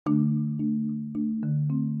Hello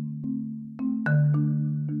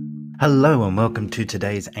and welcome to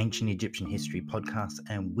today's Ancient Egyptian History podcast,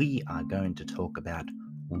 and we are going to talk about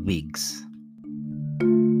wigs.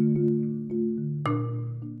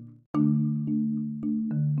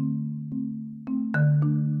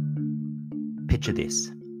 Picture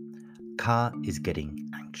this. Ka is getting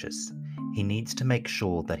anxious. He needs to make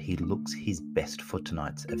sure that he looks his best for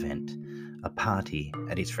tonight's event, a party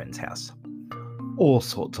at his friend's house. All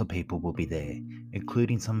sorts of people will be there,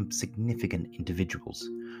 including some significant individuals,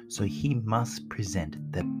 so he must present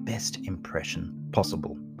the best impression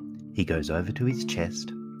possible. He goes over to his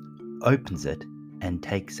chest, opens it, and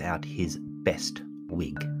takes out his best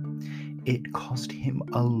wig. It cost him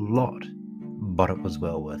a lot, but it was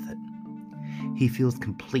well worth it. He feels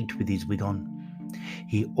complete with his wig on.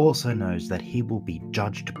 He also knows that he will be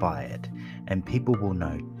judged by it, and people will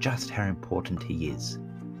know just how important he is.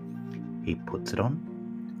 He puts it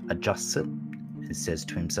on, adjusts it, and says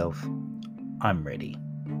to himself, "I'm ready."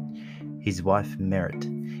 His wife Merit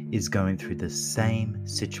is going through the same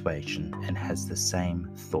situation and has the same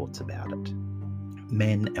thoughts about it.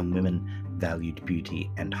 Men and women valued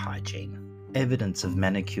beauty and hygiene. Evidence of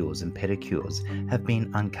manicures and pedicures have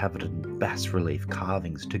been uncovered in bas-relief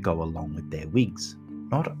carvings to go along with their wigs.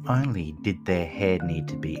 Not only did their hair need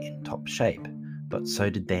to be in top shape, but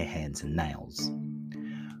so did their hands and nails.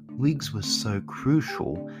 Wigs were so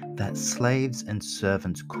crucial that slaves and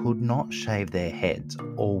servants could not shave their heads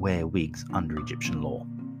or wear wigs under Egyptian law.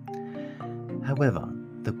 However,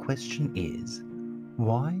 the question is,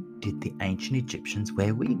 why did the ancient Egyptians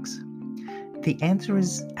wear wigs? The answer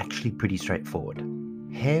is actually pretty straightforward.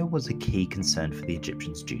 Hair was a key concern for the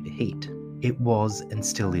Egyptians due to heat. It was and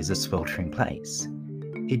still is a sweltering place.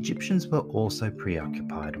 Egyptians were also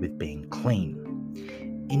preoccupied with being clean.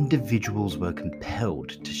 Individuals were compelled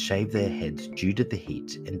to shave their heads due to the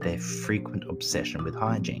heat and their frequent obsession with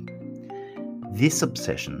hygiene. This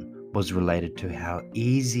obsession was related to how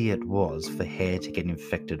easy it was for hair to get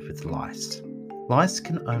infected with lice. Lice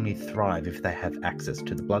can only thrive if they have access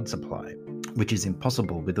to the blood supply, which is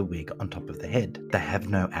impossible with a wig on top of the head. They have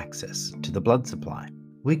no access to the blood supply.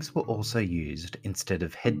 Wigs were also used instead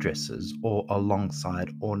of headdresses or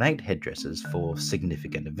alongside ornate headdresses for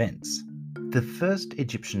significant events. The first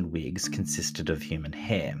Egyptian wigs consisted of human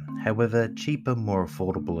hair. However, cheaper, more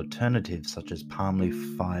affordable alternatives such as palm leaf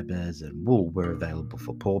fibers and wool were available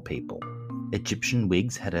for poor people. Egyptian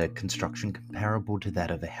wigs had a construction comparable to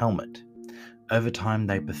that of a helmet. Over time,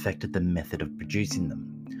 they perfected the method of producing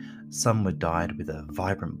them. Some were dyed with a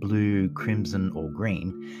vibrant blue, crimson, or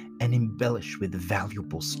green, and embellished with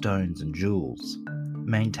valuable stones and jewels.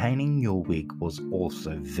 Maintaining your wig was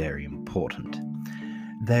also very important.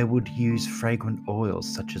 They would use fragrant oils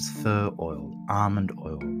such as fir oil, almond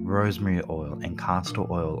oil, rosemary oil, and castor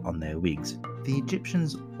oil on their wigs. The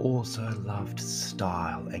Egyptians also loved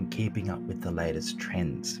style and keeping up with the latest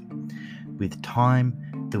trends. With time,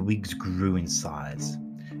 the wigs grew in size.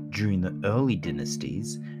 During the early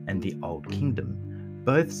dynasties and the Old Kingdom,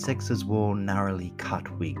 both sexes wore narrowly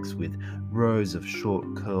cut wigs with rows of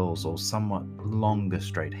short curls or somewhat longer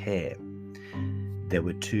straight hair. There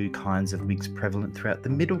were two kinds of wigs prevalent throughout the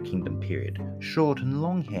Middle Kingdom period, short and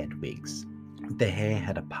long-haired wigs. The hair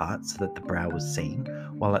had a part so that the brow was seen,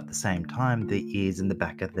 while at the same time the ears and the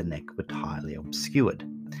back of the neck were tightly obscured.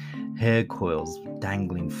 Hair coils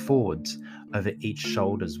dangling forwards over each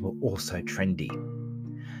shoulders were also trendy.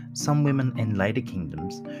 Some women in later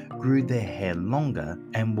kingdoms grew their hair longer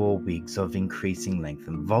and wore wigs of increasing length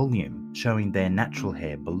and volume, showing their natural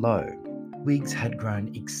hair below. Wigs had grown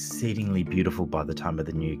exceedingly beautiful by the time of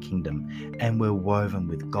the New Kingdom and were woven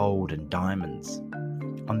with gold and diamonds.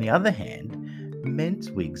 On the other hand, men's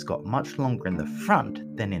wigs got much longer in the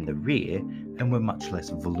front than in the rear and were much less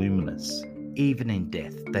voluminous. Even in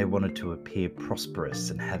death, they wanted to appear prosperous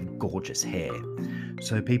and have gorgeous hair,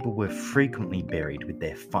 so people were frequently buried with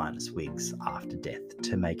their finest wigs after death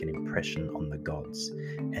to make an impression on the gods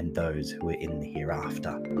and those who were in the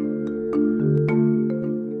hereafter.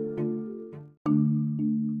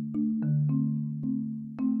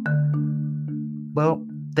 Well,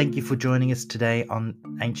 thank you for joining us today on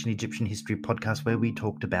Ancient Egyptian History podcast, where we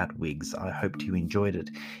talked about wigs. I hope you enjoyed it.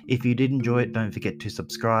 If you did enjoy it, don't forget to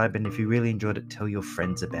subscribe. And if you really enjoyed it, tell your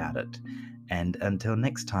friends about it. And until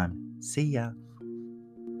next time, see ya.